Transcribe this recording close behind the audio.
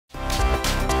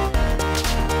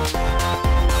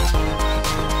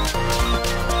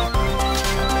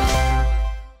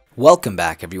Welcome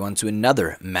back everyone to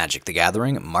another Magic the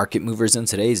Gathering Market Movers in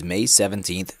today's May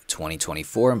 17th,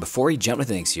 2024. And before we jump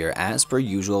into things here, as per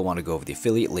usual, I want to go over the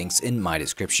affiliate links in my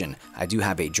description. I do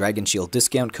have a Dragon Shield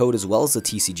discount code as well as the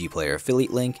TCG Player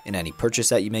affiliate link, and any purchase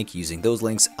that you make using those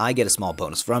links, I get a small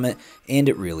bonus from it, and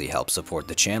it really helps support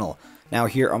the channel. Now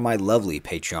here are my lovely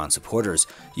Patreon supporters.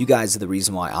 You guys are the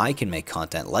reason why I can make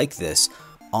content like this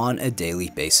on a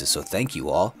daily basis, so thank you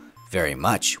all very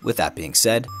much. With that being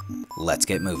said, let's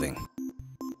get moving.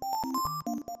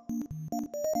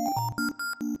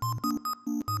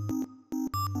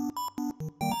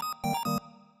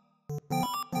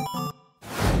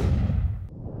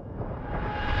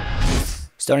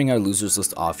 Starting our losers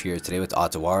list off here today with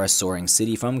Ottawara Soaring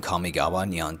City from Kamigawa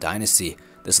Neon Dynasty.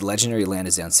 This legendary land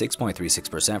is down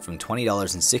 6.36% from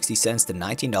 $20.60 to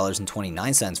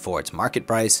 $19.29 for its market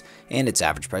price, and its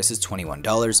average price is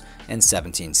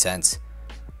 $21.17.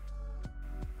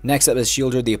 Next up is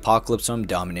Shielder the Apocalypse from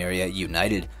Dominaria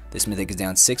United. This mythic is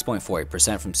down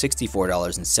 6.48% from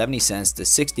 $64.70 to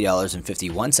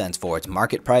 $60.51 for its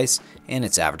market price, and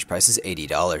its average price is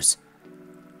 $80.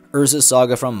 Urza's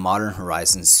Saga from Modern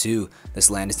Horizons 2. This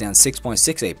land is down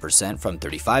 6.68% from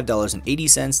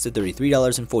 $35.80 to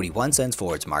 $33.41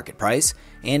 for its market price,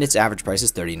 and its average price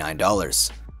is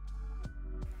 $39.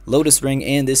 Lotus Ring,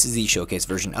 and this is the showcase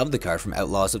version of the card from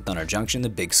Outlaws of Thunder Junction, the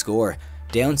Big Score.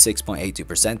 Down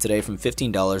 6.82% today from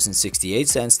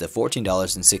 $15.68 to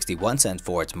 $14.61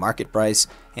 for its market price,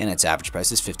 and its average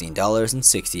price is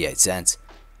 $15.68.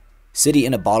 City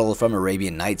in a Bottle from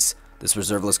Arabian Nights. This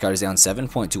reserve list card is down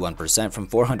 7.21% from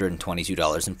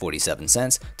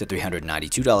 $422.47 to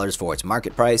 $392 for its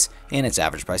market price, and its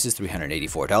average price is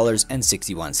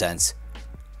 $384.61.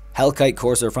 Hellkite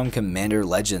Courser from Commander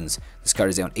Legends. This card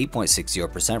is down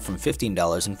 8.60% from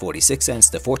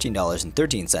 $15.46 to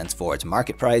 $14.13 for its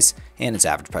market price, and its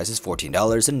average price is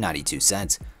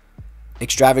 $14.92.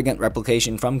 Extravagant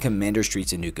Replication from Commander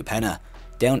Streets of New Capenna.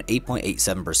 Down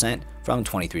 8.87% from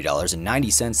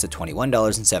 $23.90 to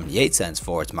 $21.78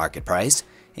 for its market price,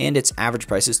 and its average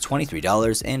price is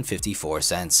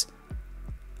 $23.54.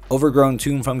 Overgrown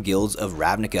Tomb from Guilds of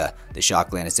Ravnica. The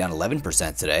shock land is down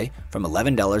 11% today from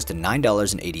 $11 to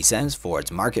 $9.80 for its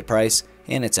market price,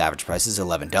 and its average price is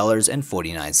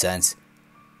 $11.49.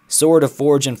 Sword of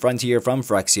Forge and Frontier from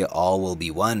Phyrexia All Will Be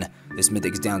One. This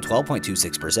mythic is down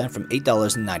 12.26% from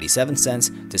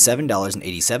 $8.97 to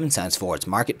 $7.87 for its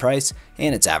market price,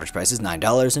 and its average price is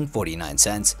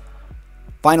 $9.49.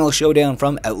 Final Showdown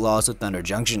from Outlaws of Thunder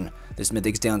Junction. This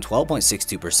mythic is down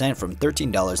 12.62% from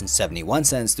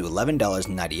 $13.71 to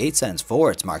 $11.98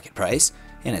 for its market price,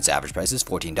 and its average price is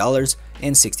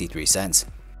 $14.63.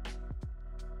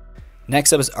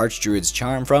 Next up is Archdruid's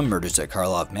Charm from Murders at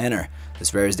Karlov Manor.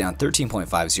 This rare is down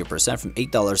 13.50% from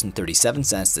 $8.37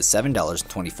 to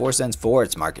 $7.24 for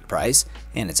its market price,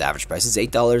 and its average price is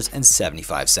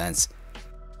 $8.75.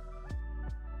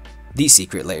 The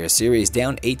Secret Lair series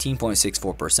down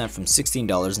 18.64% from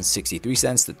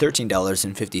 $16.63 to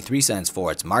 $13.53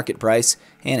 for its market price,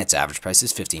 and its average price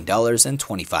is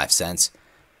 $15.25.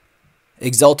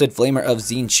 Exalted Flamer of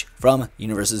Tzeentch from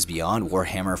Universes Beyond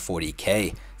Warhammer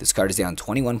 40k. This card is down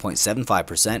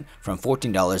 21.75% from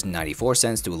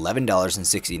 $14.94 to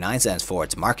 $11.69 for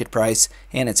its market price,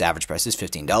 and its average price is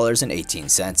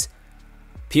 $15.18.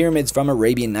 Pyramids from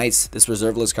Arabian Nights. This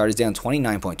reserve list card is down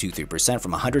 29.23%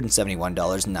 from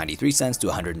 $171.93 to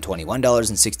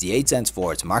 $121.68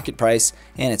 for its market price,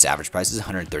 and its average price is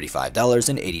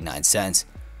 $135.89.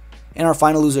 And our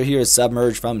final loser here is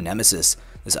Submerge from Nemesis.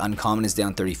 This uncommon is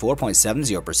down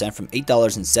 34.70% from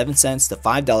 $8.07 to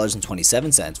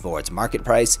 $5.27 for its market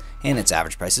price, and its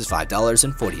average price is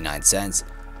 $5.49.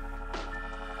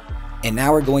 And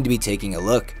now we're going to be taking a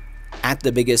look at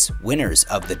the biggest winners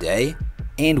of the day,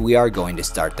 and we are going to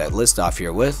start that list off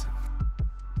here with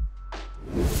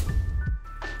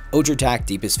Odratak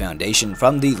Deepest Foundation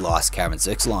from the Lost Caverns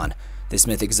Ixalan. This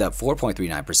mythic is up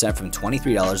 4.39% from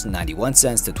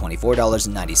 $23.91 to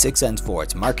 $24.96 for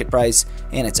its market price,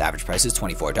 and its average price is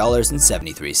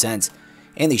 $24.73.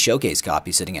 And the showcase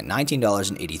copy sitting at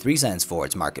 $19.83 for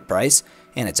its market price,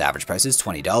 and its average price is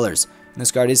 $20. And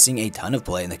this card is seeing a ton of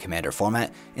play in the Commander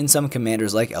format in some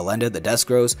commanders like Elenda the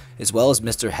Deskros, as well as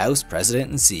Mr. House, President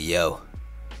and CEO.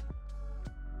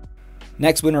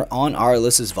 Next winner on our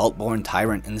list is Vaultborn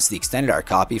Tyrant, and this is the extended art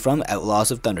copy from Outlaws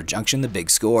of Thunder Junction, the Big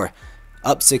Score.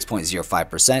 Up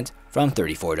 6.05% from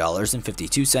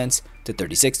 $34.52 to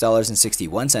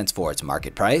 $36.61 for its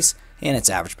market price, and its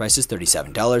average price is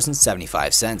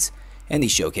 $37.75. and the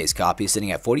Showcase copy is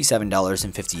sitting at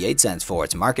 $47.58 for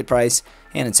its market price,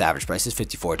 and its average price is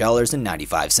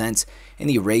 $54.95. And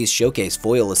the Raised Showcase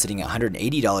foil is sitting at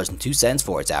 $180.02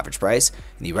 for its average price,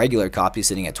 and the regular copy is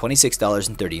sitting at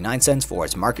 $26.39 for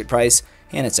its market price,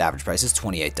 and its average price is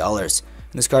 $28.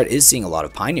 And this card is seeing a lot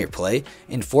of Pioneer play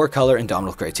in 4-color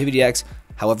Indomitable Creativity decks,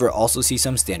 however also see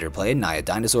some standard play in Naya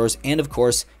Dinosaurs, and of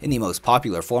course in the most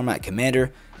popular format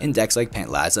Commander in decks like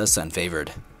Pantlaza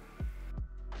Sunfavored.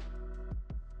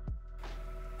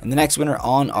 And the next winner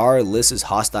on our list is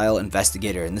Hostile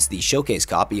Investigator, and this is the Showcase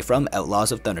copy from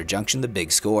Outlaws of Thunder Junction, the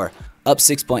big score. Up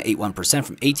 6.81%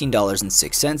 from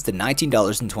 $18.06 to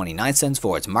 $19.29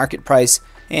 for its market price,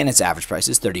 and its average price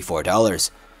is $34.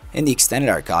 And the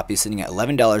Extended Art copy is sitting at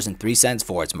 $11.03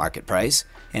 for its market price,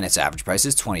 and its average price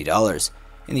is $20.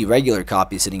 And the regular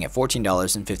copy is sitting at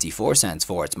 $14.54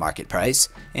 for its market price,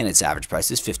 and its average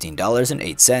price is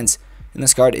 $15.08. And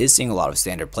this card is seeing a lot of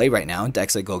standard play right now in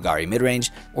decks like Golgari midrange,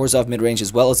 Orzhov midrange,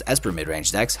 as well as Esper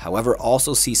midrange decks, however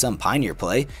also see some Pioneer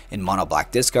play in Mono Black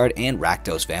Discard and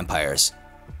Rakdos Vampires.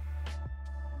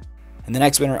 And the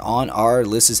next winner on our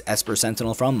list is Esper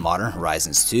Sentinel from Modern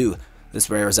Horizons 2. This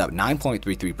rare is up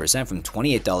 9.33% from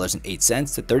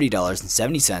 $28.08 to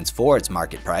 $30.70 for its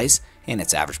market price, and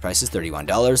its average price is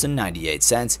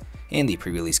 $31.98. And the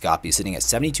pre-release copy is sitting at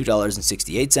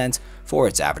 $72.68 for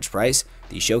its average price.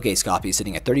 The Showcase copy is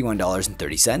sitting at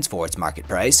 $31.30 for its market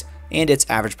price, and its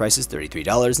average price is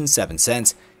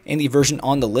 $33.07. And the version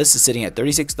on the list is sitting at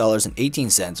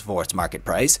 $36.18 for its market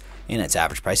price, and its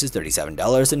average price is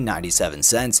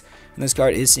 $37.97. And this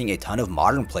card is seeing a ton of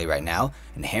modern play right now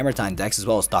in Hammer Time decks as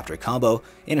well as Doctor Combo,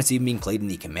 and it's even being played in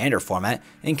the Commander format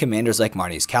in commanders like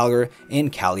Marnie's Calgary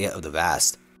and Kalia of the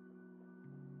Vast.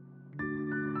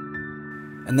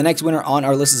 And the next winner on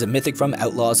our list is a Mythic from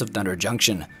Outlaws of Thunder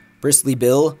Junction, Bristly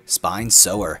Bill Spine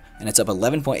Sower, and it's up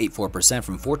 11.84%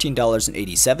 from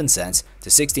 $14.87 to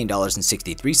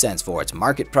 $16.63 for its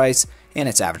market price, and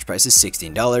its average price is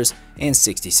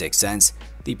 $16.66.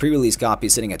 The pre-release copy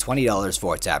is sitting at $20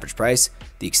 for its average price,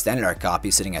 the Extended Art copy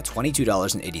is sitting at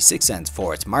 $22.86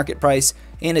 for its market price,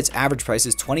 and its average price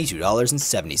is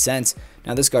 $22.70.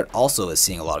 Now this card also is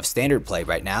seeing a lot of standard play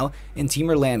right now in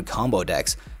Teamerland combo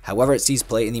decks, however it sees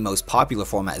play in the most popular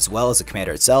format as well as the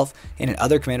Commander itself, and in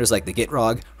other commanders like the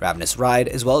Gitrog, Ravenous Ride,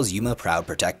 as well as Yuma Proud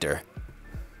Protector.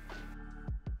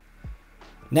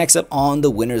 Next up on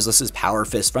the winners list is Power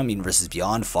Fist from Universes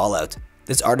Beyond Fallout.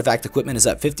 This artifact equipment is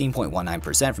up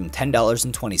 15.19% from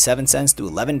 $10.27 to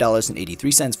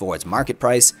 $11.83 for its market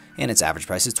price, and its average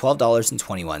price is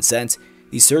 $12.21.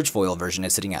 The Surge Foil version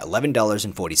is sitting at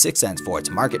 $11.46 for its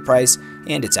market price,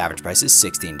 and its average price is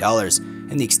 $16.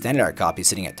 And the Extended Art copy is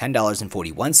sitting at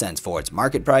 $10.41 for its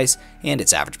market price, and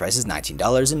its average price is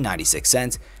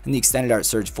 $19.96. And the Extended Art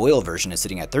Surge Foil version is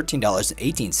sitting at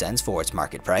 $13.18 for its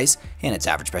market price, and its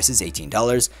average price is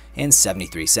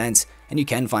 $18.73. And you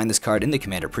can find this card in the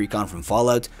Commander Precon from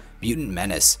Fallout, Mutant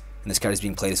Menace. And this card is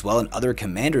being played as well in other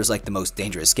commanders like the Most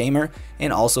Dangerous Gamer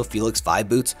and also Felix 5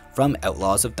 Boots from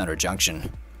Outlaws of Thunder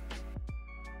Junction.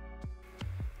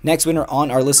 Next winner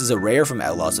on our list is a rare from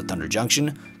Outlaws of Thunder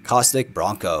Junction, Caustic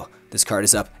Bronco. This card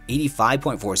is up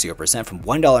 85.40% from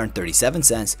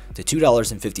 $1.37 to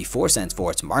 $2.54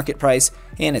 for its market price,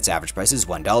 and its average price is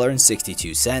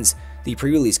 $1.62. The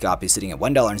pre-release copy is sitting at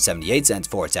 $1.78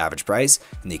 for its average price,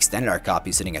 and the Extended Art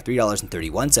copy is sitting at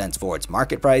 $3.31 for its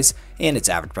market price, and its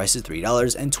average price is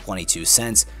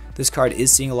 $3.22. This card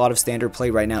is seeing a lot of standard play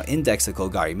right now in decks like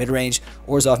Golgari midrange,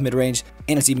 Orzhov midrange,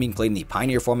 and it's even being played in the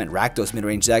Pioneer format Rakdos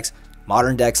midrange decks,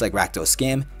 modern decks like Rakdos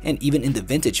Scam, and even in the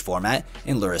Vintage format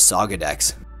in Luris Saga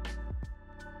decks.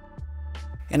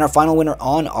 And our final winner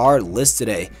on our list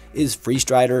today is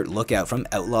Freestrider Lookout from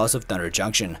Outlaws of Thunder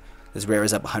Junction. This rare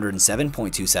is up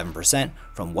 107.27%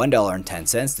 from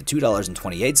 $1.10 to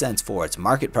 $2.28 for its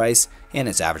market price, and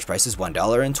its average price is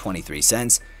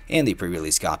 $1.23. And the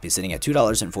pre-release copy is sitting at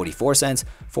 $2.44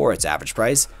 for its average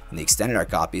price, and the Extended Art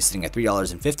copy is sitting at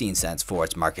 $3.15 for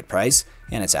its market price,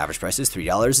 and its average price is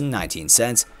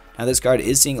 $3.19. Now this card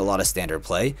is seeing a lot of standard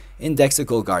play in decks like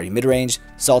Golgari midrange,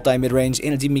 Sultai midrange,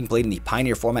 and it's even being played in the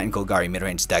Pioneer format and Golgari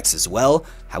midrange decks as well.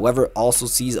 However, also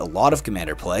sees a lot of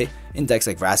Commander play in decks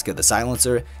like Vraska the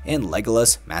Silencer and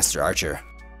Legolas Master Archer.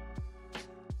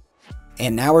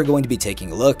 And now we're going to be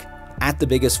taking a look at the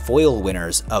biggest foil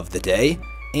winners of the day,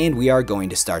 and we are going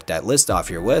to start that list off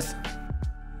here with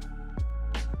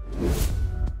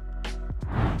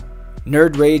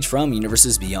Nerd Rage from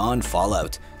Universes Beyond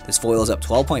Fallout. This foil is up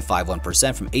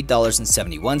 12.51% from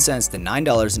 $8.71 to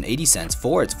 $9.80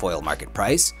 for its foil market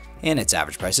price, and its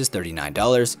average price is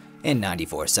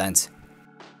 $39.94.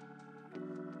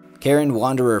 Karen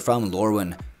Wanderer from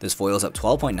Lorwyn. This foil is up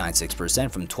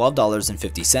 12.96% from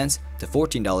 $12.50 to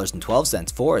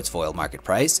 $14.12 for its foil market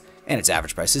price, and its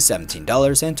average price is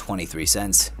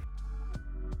 $17.23.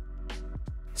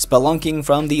 Spelunking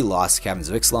from the Lost Caverns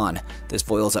of Ixalan. This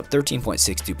foil is up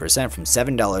 13.62% from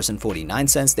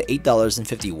 $7.49 to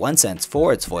 $8.51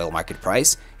 for its foil market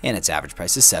price, and its average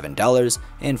price is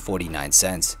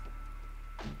 $7.49.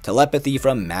 Telepathy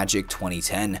from Magic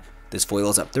 2010. This foil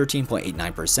is up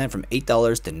 13.89% from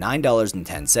 $8 to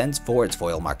 $9.10 for its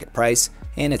foil market price,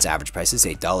 and its average price is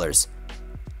 $8.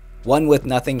 One with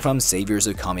Nothing from Saviors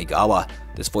of Kamigawa.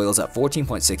 This foil is up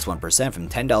 14.61% from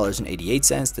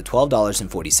 $10.88 to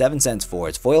 $12.47 for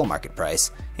its foil market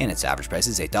price, and its average price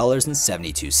is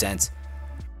 $8.72.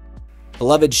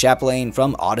 Beloved Chaplain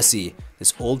from Odyssey.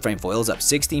 This old frame foil is up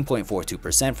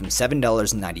 16.42% from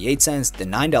 $7.98 to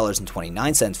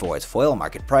 $9.29 for its foil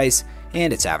market price,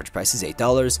 and its average price is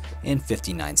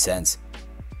 $8.59.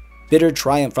 Bitter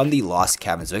Triumph from the Lost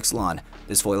Caverns of Ixalan.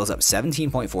 This foil is up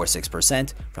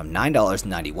 17.46% from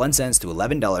 $9.91 to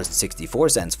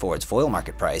 $11.64 for its foil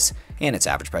market price, and its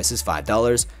average price is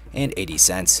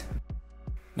 $5.80.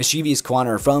 Mischievous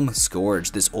Quanner from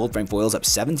Scourge. This old frame foil is up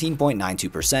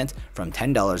 17.92% from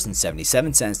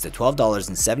 $10.77 to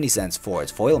 $12.70 for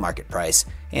its foil market price,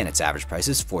 and its average price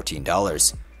is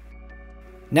 $14.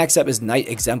 Next up is Night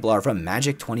Exemplar from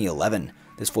Magic 2011.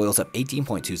 This foil is up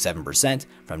 18.27%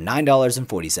 from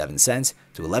 $9.47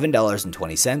 to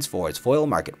 $11.20 for its foil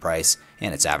market price,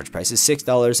 and its average price is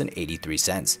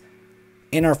 $6.83.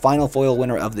 And our final foil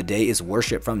winner of the day is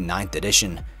Worship from 9th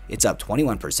edition. It's up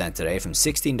 21% today from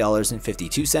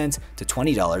 $16.52 to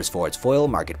 $20 for its foil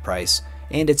market price,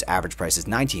 and its average price is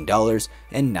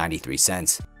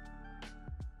 $19.93.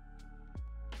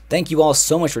 Thank you all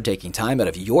so much for taking time out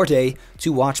of your day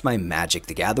to watch my Magic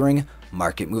the Gathering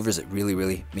market movers. It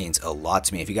really means a lot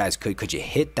to me. If you guys could you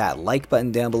hit that like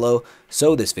button down below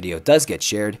so this video does get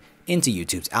shared into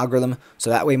YouTube's algorithm,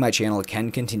 so that way my channel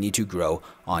can continue to grow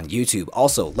on YouTube.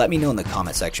 Also, let me know in the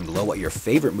comment section below what your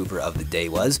favorite mover of the day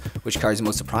was, which cards you're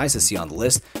most surprised to see on the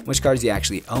list, and which cards you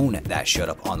actually own that showed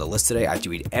up on the list today. I have to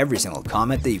read every single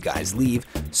comment that you guys leave,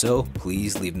 so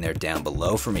please leave them there down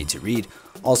below for me to read.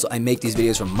 Also, I make these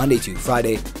videos from Monday to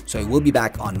Friday, so I will be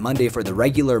back on Monday for the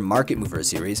regular Market Mover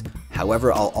series.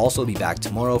 However, I'll also be back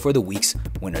tomorrow for the week's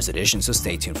Winners Edition, so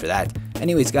stay tuned for that.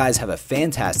 Anyways, guys, have a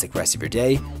fantastic rest of your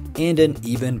day and an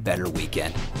even better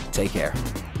weekend. Take care.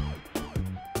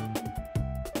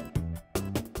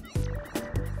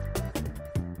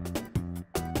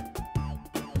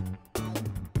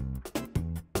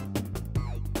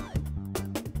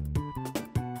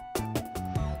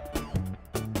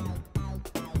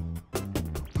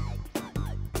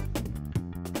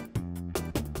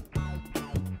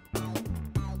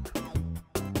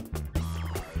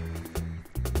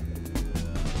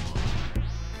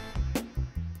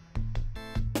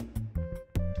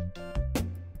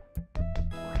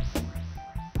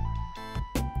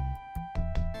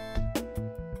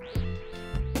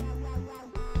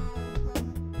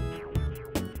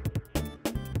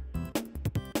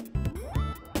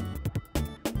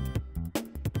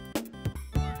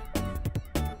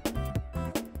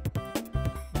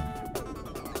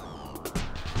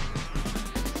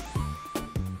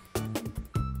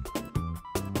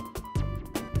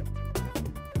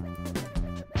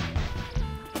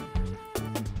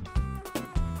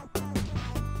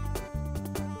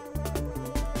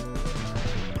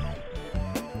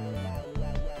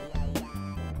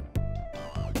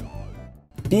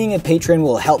 Being a patron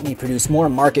will help me produce more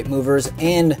market movers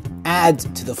and add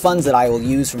to the funds that I will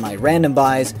use for my random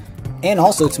buys, and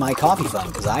also to my coffee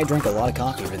fund, because I drink a lot of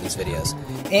coffee for these videos.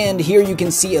 And here you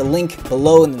can see a link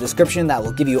below in the description that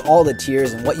will give you all the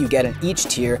tiers and what you get in each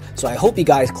tier, so I hope you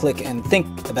guys click and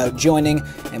think about joining,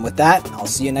 and with that, I'll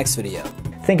see you next video.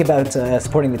 Think about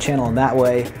supporting the channel in that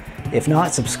way. If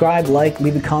not, subscribe, like,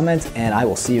 leave a comment, and I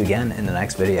will see you again in the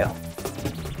next video.